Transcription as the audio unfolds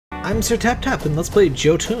I'm Sir Tap Tap, and let's play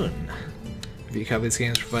Jotun. Review copy of this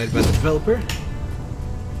game is provided by the developer.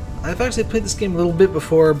 I've actually played this game a little bit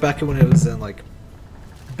before, back when it was in like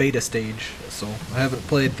beta stage, so I haven't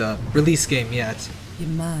played the release game yet. Ég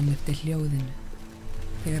man eftir hljóðinu,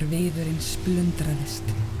 þegar viðurinn splundraðist,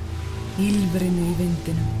 ýlfrinu í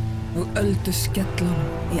vindinum og öldu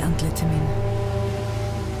skellunum í andliti mínu.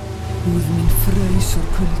 Húð mín fraus úr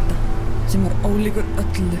kulda, sem var ólíkur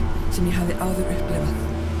öllu sem ég hafði áður upplifað,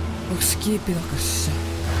 og skipið okkar sökk.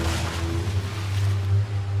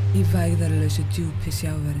 Í vægðarlausu djúpi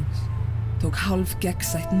sjávarins tók hálf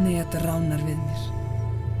gegnsætt net ránar við mér.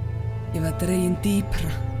 Ég var dregin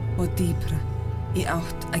dýpra og dýpra í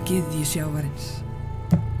átt að gyðju sjávarins.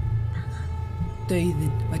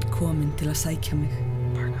 Dauðinn var kominn til að sækja mig.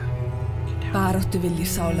 Baráttuvilji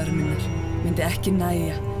sálar minnar myndi ekki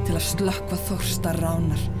nægja til að slökkva þorsta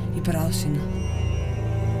ránar í bráð sína.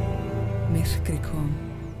 Myrkri kom,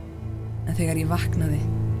 en þegar ég vaknaði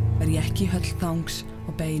var ég ekki í höll þangs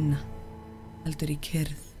og beina, heldur í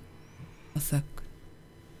kyrrð og þögn.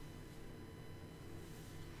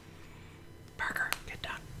 Parker, get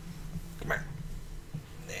down. Come here.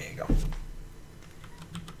 There you go.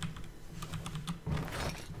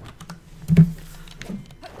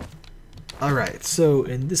 Alright, so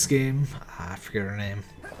in this game, I forget her name,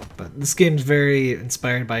 but this game's very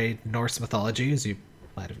inspired by Norse mythology, as you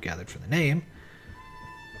might have gathered from the name.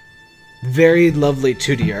 Very lovely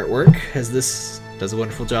 2D artwork, as this does a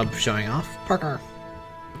wonderful job of showing off. Parker!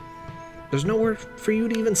 There's nowhere for you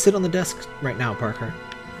to even sit on the desk right now, Parker.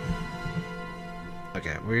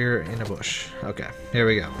 Okay, we're in a bush. Okay, here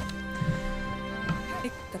we go.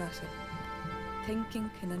 Yggdrasil,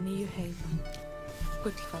 tenging hinna nýju heima,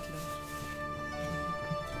 gullfallegur.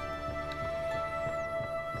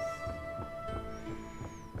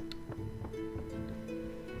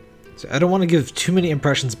 So I don't want to give too many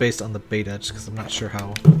impressions based on the beta, just because I'm not sure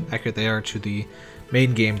how accurate they are to the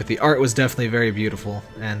main game, but the art was definitely very beautiful,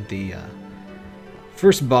 and the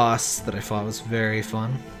first boss that I fought was very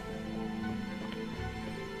fun.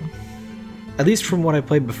 At least from what I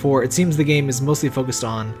played before, it seems the game is mostly focused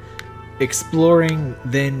on exploring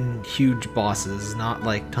then huge bosses, not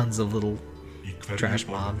like tons of little trash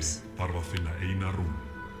mobs.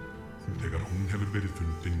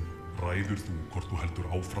 Ræður þú hvort þú heldur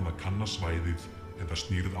áfram að kanna svæðið eða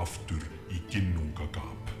snýrð aftur í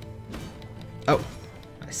ginnungagap. Oh,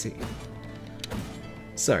 I see.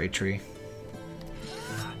 Sorry, tree.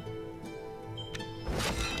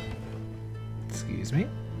 Excuse me.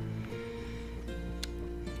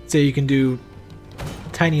 So you can do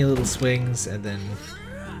tiny little swings and then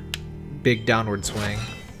big downward swing.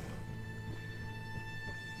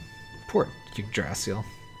 Poor Yggdrasil.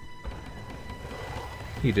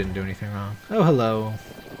 You didn't do anything wrong. Oh, hello,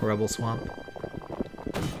 Rebel Swamp.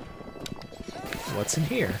 What's in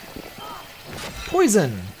here?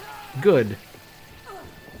 Poison! Good.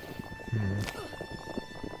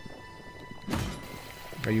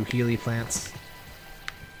 Are you Healy plants?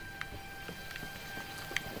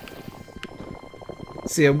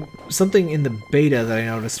 See, something in the beta that I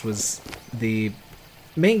noticed was the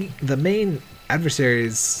main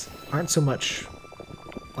adversaries aren't so much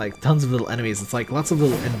like tons of little enemies. It's like lots of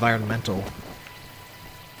little environmental. I'm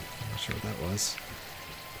not sure what that was.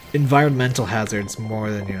 Environmental hazards more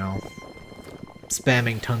than, you know,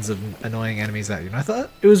 spamming tons of annoying enemies at you. And I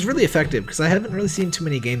thought it was really effective because I haven't really seen too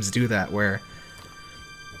many games do that, where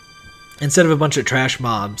instead of a bunch of trash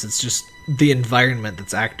mobs, it's just the environment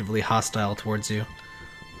that's actively hostile towards you.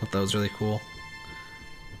 I thought that was really cool.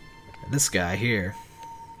 And this guy here.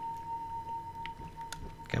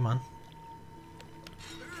 Come on.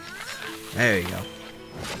 There you go.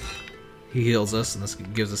 He heals us, and this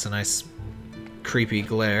gives us a nice, creepy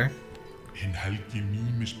glare. Hinn helgi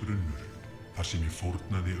mýmisbrunnur, þar sem ég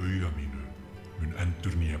fórnaði auga mínu, mun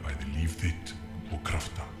endurnýja bæði líf þitt og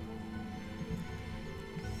krafta.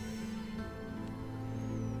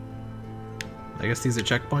 I guess these are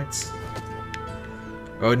checkpoints.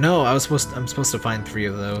 Oh no, I'm supposed to find 3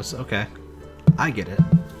 of those. Okay, I get it.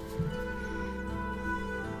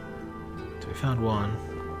 So we found one.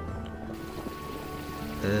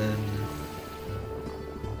 Oh.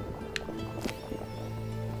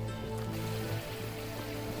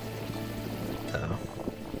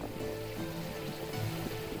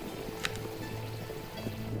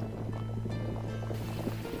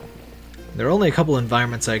 There are only a couple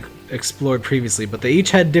environments I explored previously, but they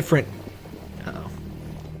each had different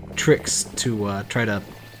tricks to try to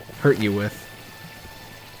hurt you with.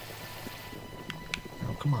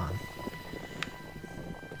 Oh, come on.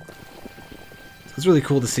 It's really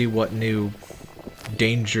cool to see what new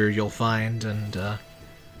danger you'll find, and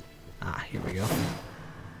Ah, here we go.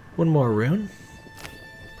 One more rune.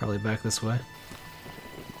 Probably back this way.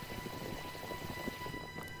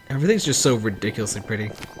 Everything's just so ridiculously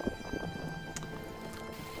pretty.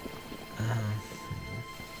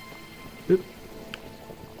 Oop.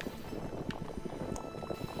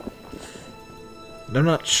 I'm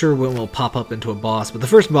not sure when we'll pop up into a boss, but the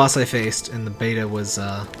first boss I faced in the beta was,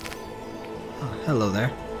 oh, hello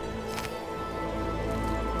there.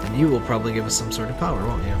 And you will probably give us some sort of power,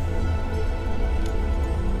 won't you?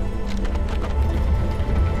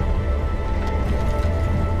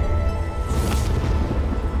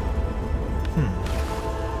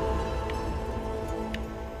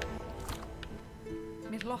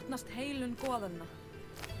 Mér hlotnast heilun goðanna.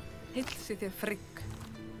 Heilsi þér frigg,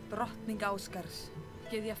 drottning Áskars,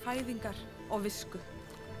 gyðja fæðingar og visku.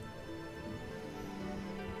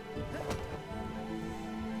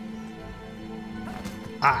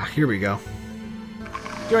 Ah, here we go.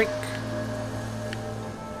 Yoink!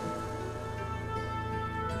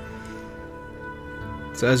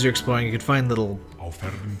 So as you're exploring, you can find little... Á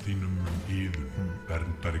ferðum þínum yðun,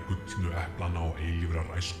 verndari gullnu eplana og eilífrar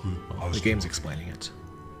æsku The game's explaining it.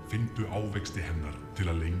 Findu ávexti hennar til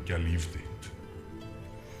að lengja líf þitt.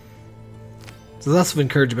 So lots of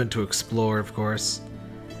encouragement to explore, of course.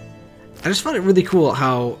 I just found it really cool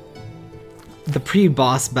how the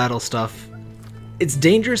pre-boss battle stuff, it's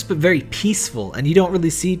dangerous but very peaceful, and you don't really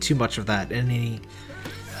see too much of that in any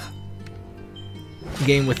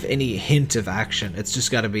game with any hint of action. It's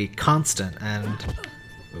just got to be constant and...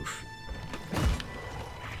 Oof.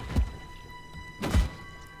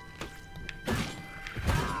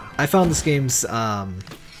 I found this game's... dang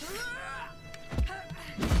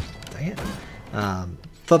it.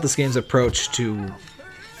 Thought this game's approach to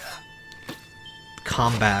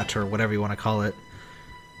combat, or whatever you want to call it,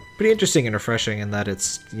 pretty interesting and refreshing in that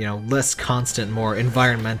it's, you know, less constant, more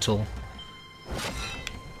environmental.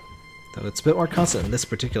 Though it's a bit more constant in this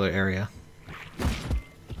particular area.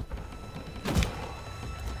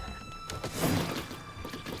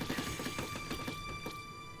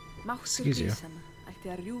 Excuse you.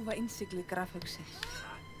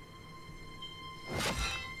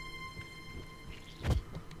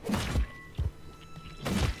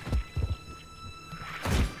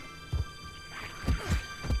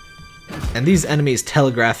 And these enemies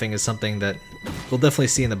telegraphing is something that we'll definitely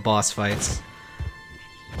see in the boss fights.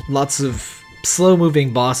 Lots of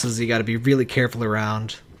slow-moving bosses you gotta be really careful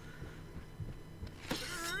around.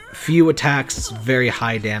 Few attacks, very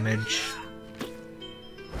high damage.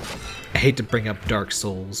 I hate to bring up Dark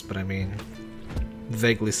Souls, but I mean,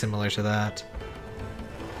 vaguely similar to that.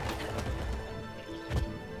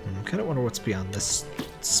 I kinda wonder what's beyond this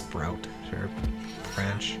sprout, or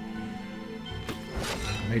branch.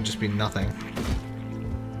 May just be nothing.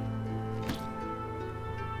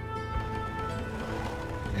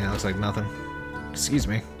 Yeah, looks like nothing. Excuse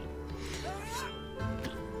me.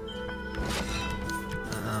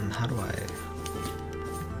 How do I...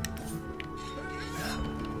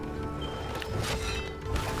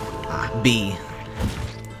 B.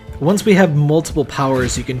 Once we have multiple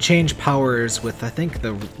powers, you can change powers with, I think,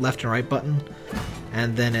 the left and right button.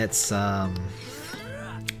 And then it's,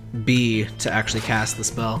 B to actually cast the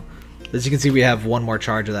spell. As you can see, we have one more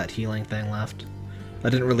charge of that healing thing left. I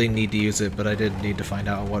didn't really need to use it, but I did need to find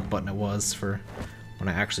out what button it was for when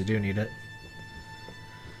I actually do need it.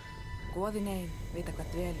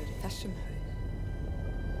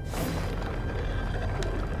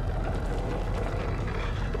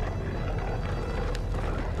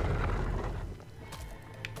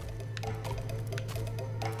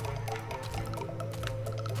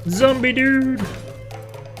 Zombie dude!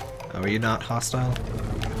 Oh, are you not hostile?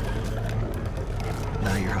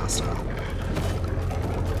 Now you're hostile.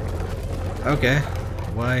 Okay.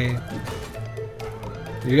 Why?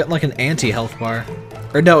 You got like an anti-health bar.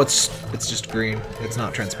 Or no, it's just green. It's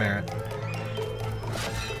not transparent.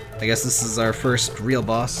 I guess this is our first real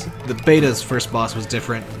boss. The beta's first boss was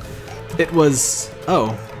different. It was...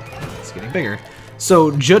 Oh. It's getting bigger.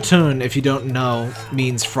 So, Jotun, if you don't know,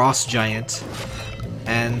 means frost giant.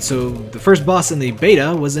 And so the first boss in the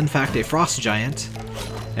beta was in fact a frost giant.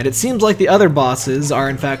 And it seems like the other bosses are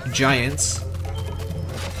in fact giants.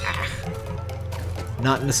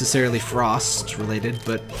 Not necessarily frost related,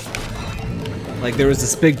 but like there was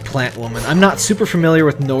this big plant woman. I'm not super familiar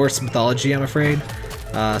with Norse mythology, I'm afraid.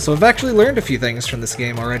 So I've actually learned a few things from this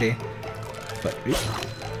game already. But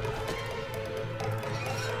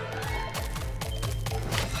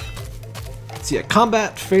so yeah,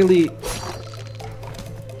 combat fairly...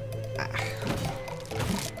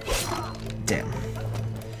 Damn.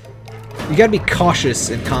 You gotta be cautious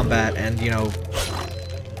in combat and, you know,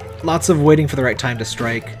 lots of waiting for the right time to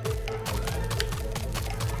strike.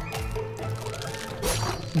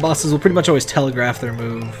 Bosses will pretty much always telegraph their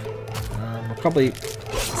move. We'll probably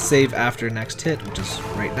save after next hit, which is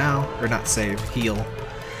right now. Or not save, heal.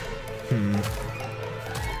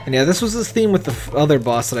 And yeah, this was this theme with the other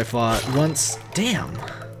boss that I fought once. Damn!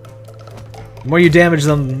 The more you damage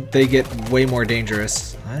them, they get way more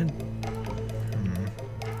dangerous.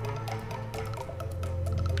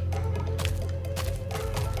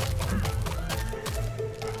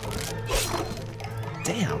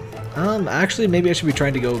 Damn. Actually, maybe I should be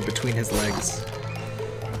trying to go between his legs.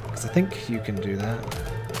 Because I think you can do that.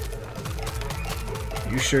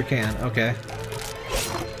 You sure can. Okay.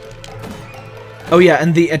 Oh yeah,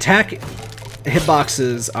 and the attack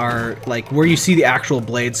hitboxes are like where you see the actual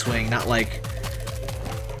blade swing, not like...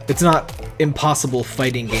 It's not impossible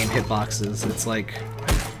fighting game hitboxes. It's like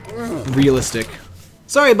realistic.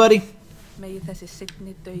 Sorry, buddy.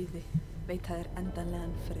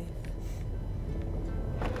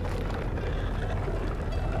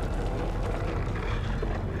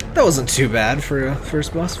 That wasn't too bad for a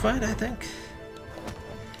first boss fight, I think.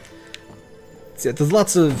 So yeah, there's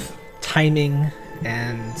lots of timing,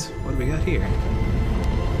 and what do we got here?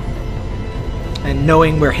 And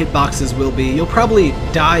knowing where hitboxes will be. You'll probably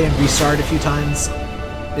die and restart a few times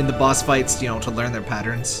in the boss fights, you know, to learn their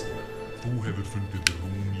patterns. Þú hefur fundið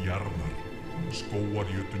rún jarðar,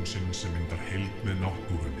 skógarjötun sinn sem myndar heild með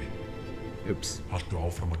náttúrunni. Oops. Haltu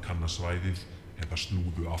áfram að kanna svæðið eða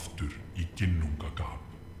snúðu aftur í ginnungagap.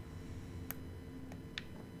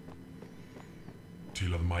 Til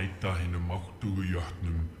að mæta hinum máttugu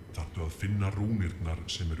jötnum þarftu að finna rúnirnar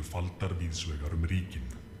sem eru faldar víðsvegar ríkin.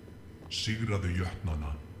 Sigraðu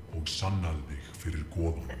jötnana og sannaðu þig fyrir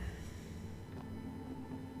goðunum.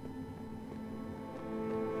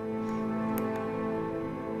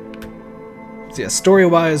 So yeah,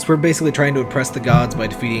 story-wise, we're basically trying to impress the gods by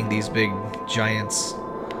defeating these big giants.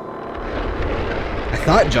 I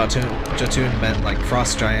thought Jotun meant like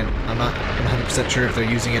frost giant. I'm not 100% sure if they're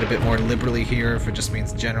using it a bit more liberally here, or if it just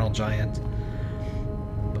means general giant.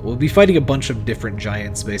 But we'll be fighting a bunch of different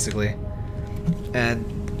giants, basically.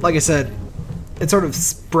 And like I said, it sort of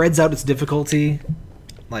spreads out its difficulty,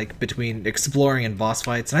 like between exploring and boss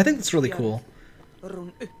fights, and I think that's really cool. I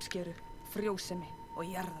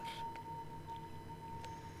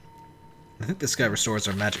think this guy restores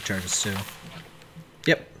our magic charges too.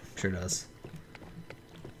 Yep, sure does.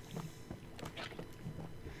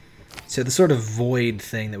 So the sort of void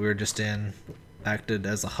thing that we were just in acted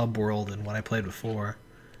as a hub world in what I played before.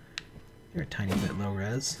 You're a tiny bit low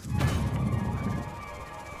res.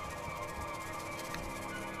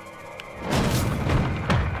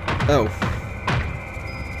 Oh.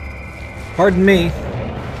 Pardon me.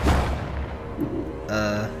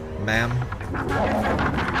 Ma'am.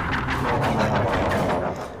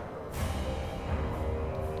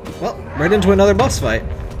 Well, right into another boss fight.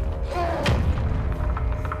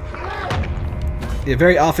 Yeah,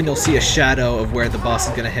 very often you'll see a shadow of where the boss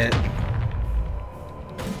is gonna hit.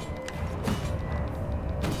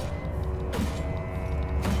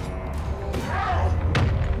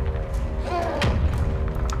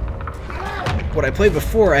 What I played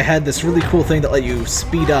before, I had this really cool thing that let you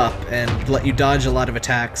speed up and let you dodge a lot of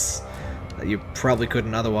attacks that you probably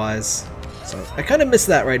couldn't otherwise. So I kind of miss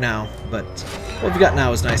that right now, but what we've got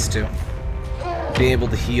now is nice too. Being able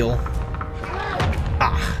to heal.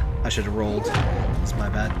 Ah, I should have rolled. That's my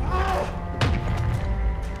bad.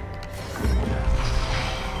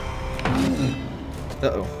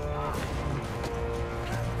 Uh-oh.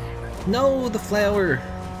 No, the flower!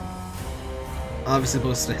 Obviously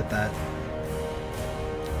supposed to hit that.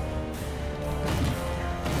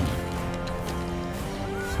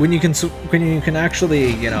 When you can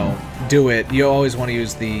actually, you know, do it, you always want to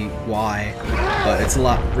use the Y, but it's a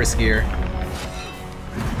lot riskier.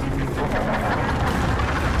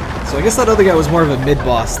 So I guess that other guy was more of a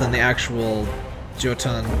mid-boss than the actual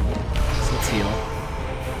Jotun. So let's heal.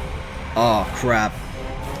 Oh, crap.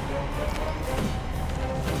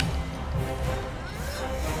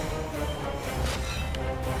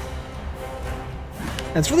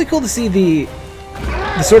 And it's really cool to see the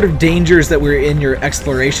sort of dangers that we're in your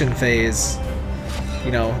exploration phase.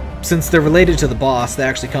 You know, since they're related to the boss, they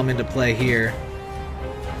actually come into play here.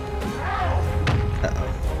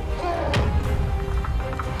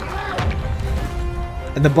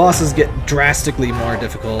 And the bosses get drastically more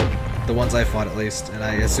difficult, the ones I fought at least, and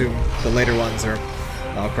I assume the later ones are...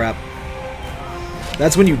 oh crap.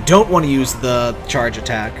 That's when you don't want to use the charge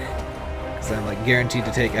attack, because I'm like guaranteed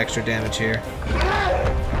to take extra damage here.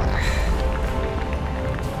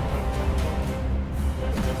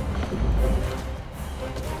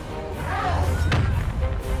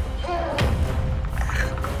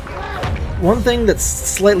 One thing that's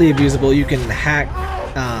slightly abusable, you can hack.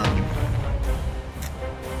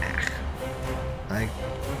 I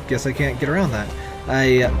guess I can't get around that.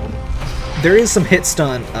 There is some hit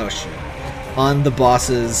stun. Oh shit! On the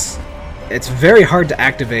bosses, it's very hard to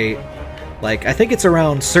activate. Like, I think it's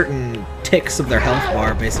around certain ticks of their health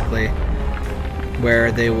bar, basically,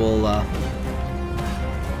 where they will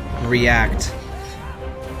react.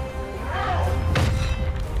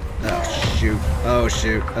 Oh shoot! Oh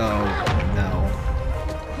shoot! Oh no!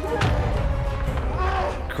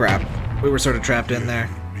 Crap! We were sort of trapped in there.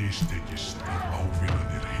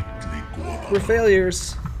 We're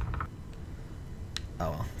failures. Oh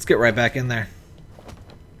well, let's get right back in there.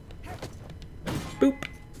 Boop.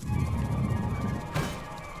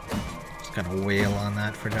 Just kind of wail on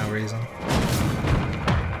that for no reason.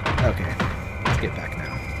 Okay, let's get back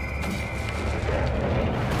now.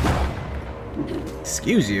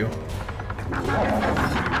 Excuse you.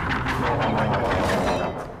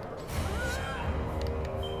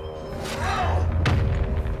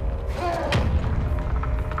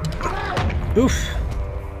 Oof.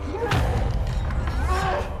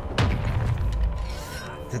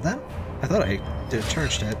 Did that? I thought I did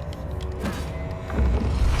charged it.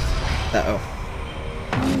 Uh-oh.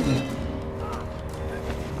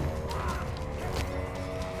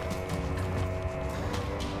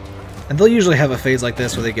 And they'll usually have a phase like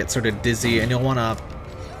this where they get sort of dizzy, and you'll want to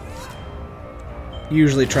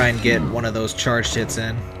usually try and get one of those charged hits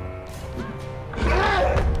in.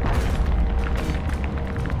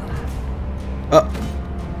 Oh.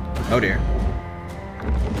 Oh dear.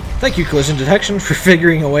 Thank you, collision detection, for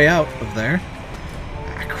figuring a way out of there.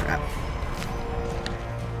 Ah, crap.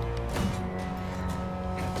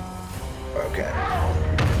 Okay.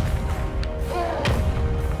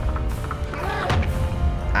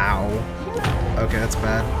 Ow. Okay, that's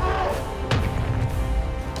bad.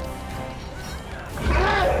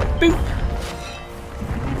 Boop.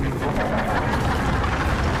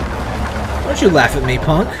 Don't you laugh at me,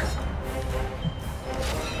 punk.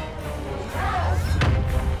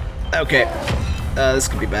 Okay, this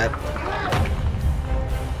could be bad.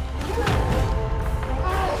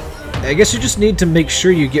 I guess you just need to make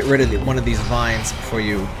sure you get rid of one of these vines before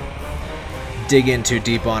you dig in too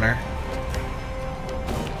deep on her.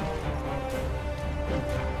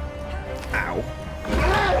 Ow.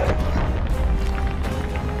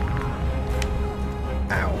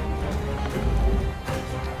 Ow.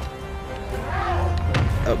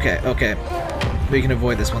 Okay, okay. We can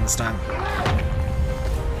avoid this one this time.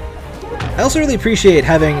 I also really appreciate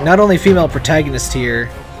having not only female protagonist here,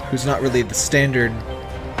 who's not really the standard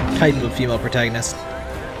type of female protagonist,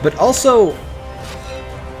 but also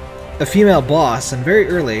a female boss, and very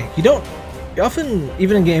early. You often,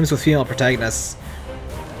 even in games with female protagonists,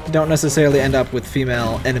 don't necessarily end up with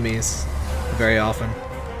female enemies very often.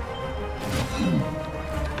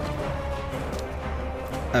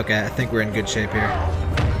 Okay, I think we're in good shape here.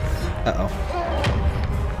 Uh-oh.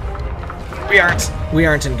 We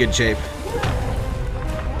aren't in good shape.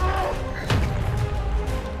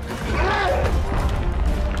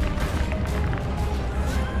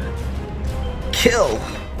 Kill!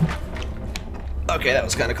 Okay, that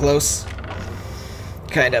was kind of close.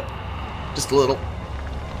 Kind of. Just a little.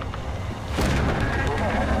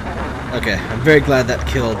 Okay, I'm very glad that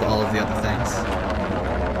killed all of the other things.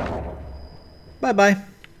 Bye-bye.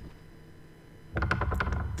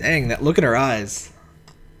 Dang, that look in her eyes.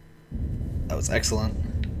 That was excellent.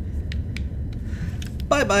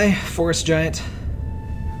 Bye-bye, forest giant.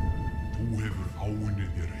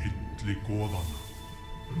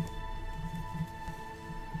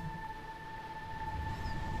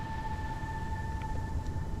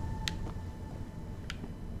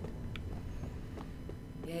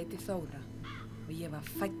 Ég heiti Þóra og ég var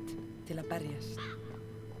fædd til að berjast.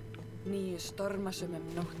 9 stormasömum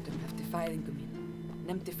nóttum eftir fæðingu mín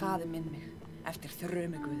nefndi faðir minn mig eftir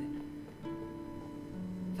þrumuguðinu.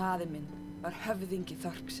 Faðir minn var höfðingi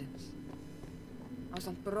þorpsins.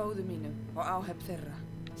 Ásamt bróður mínum og áhöfn þeirra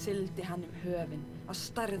sigldi hann höfin á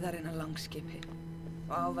stærðarinnar langskipi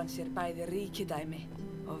og ávann sér bæði ríkidæmi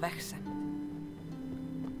og vegsemd.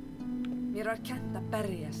 Mér var kennt að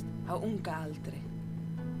berjast á unga aldri.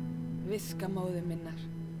 Viska móður minnar,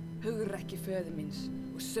 hugrekki föður míns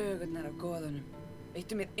og sögurnar af goðunum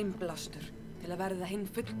veittu mér innblástur til að verða hinn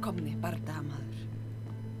fullkomni bardagamaður.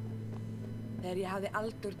 Þegar ég hafði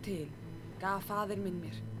aldur til, gaf faðir minn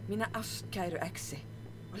mér mína ástkæru exi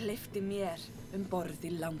og hleypti mér borð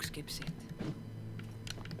í langskip sitt.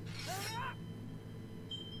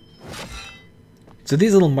 So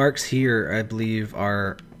these little marks here, I believe,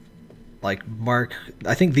 are like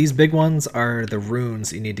I think these big ones are the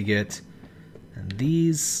runes you need to get And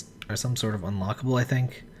these are some sort of unlockable, I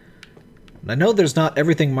think. And I know there's not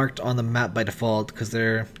everything marked on the map by default, because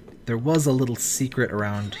there was a little secret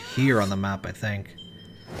around here on the map, I think.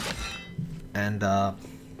 And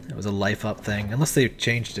it was a life up thing, unless they've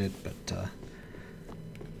changed it, but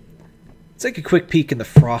let's take a quick peek in the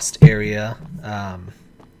frost area. I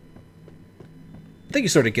think you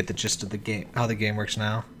sort of get the gist of the game, how the game works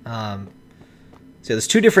now. So yeah, there's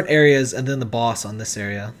two different areas, and then the boss on this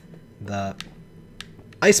area. The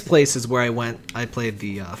ice place is where I went. I played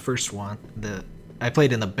the first one. I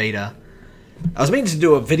played in the beta. I was meaning to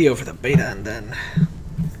do a video for the beta, and then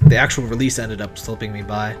the actual release ended up slipping me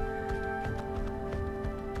by.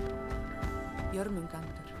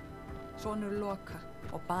 Sonur Loka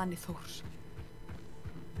og bani Þórs.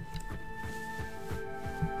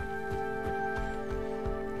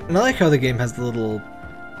 And I like how the game has the little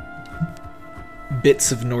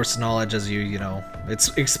bits of Norse knowledge as you know, it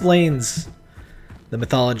explains the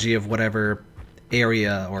mythology of whatever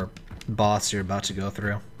area or boss you're about to go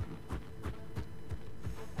through.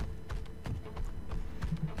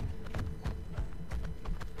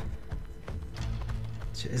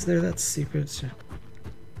 Is there that secret?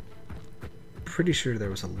 Pretty sure there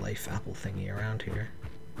was a life apple thingy around here.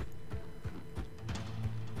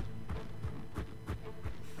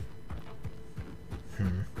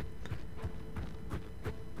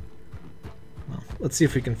 Well, let's see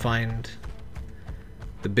if we can find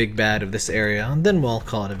the big bad of this area, and then we'll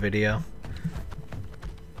call it a video.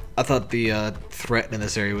 I thought the threat in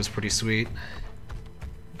this area was pretty sweet.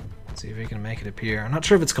 Let's see if we can make it appear. I'm not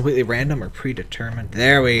sure if it's completely random or predetermined.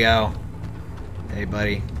 There we go. Hey,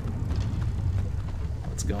 buddy.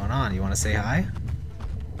 What's going on? You want to say hi?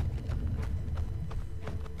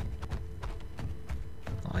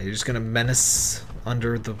 Oh, you're just gonna menace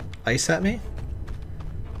under the ice at me?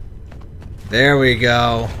 There we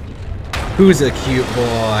go. Who's a cute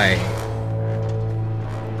boy?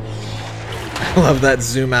 I love that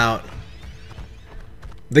zoom out.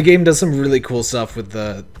 The game does some really cool stuff with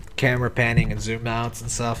the camera panning and zoom outs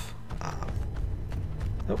and stuff.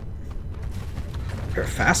 Oh, you're a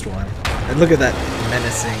fast one. And look at that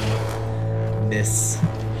menacingness.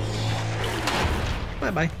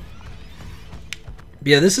 Bye-bye.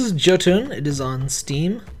 Yeah, this is Jotun. It is on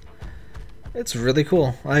Steam. It's really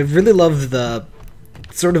cool. I really love the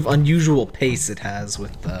sort of unusual pace it has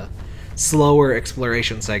with the slower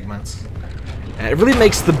exploration segments. And it really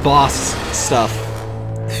makes the boss stuff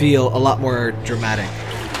feel a lot more dramatic.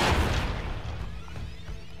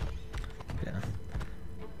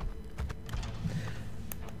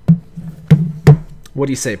 What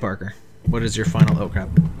do you say, Parker? What is your final... Oh, crap.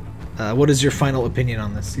 What is your final opinion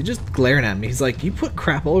on this? He's just glaring at me. He's like, you put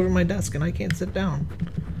crap all over my desk and I can't sit down.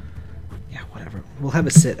 Yeah, whatever. We'll have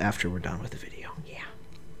a sit after we're done with the video. Yeah.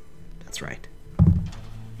 That's right.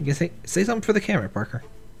 You can say something for the camera, Parker.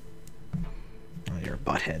 Oh, you're a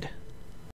butthead.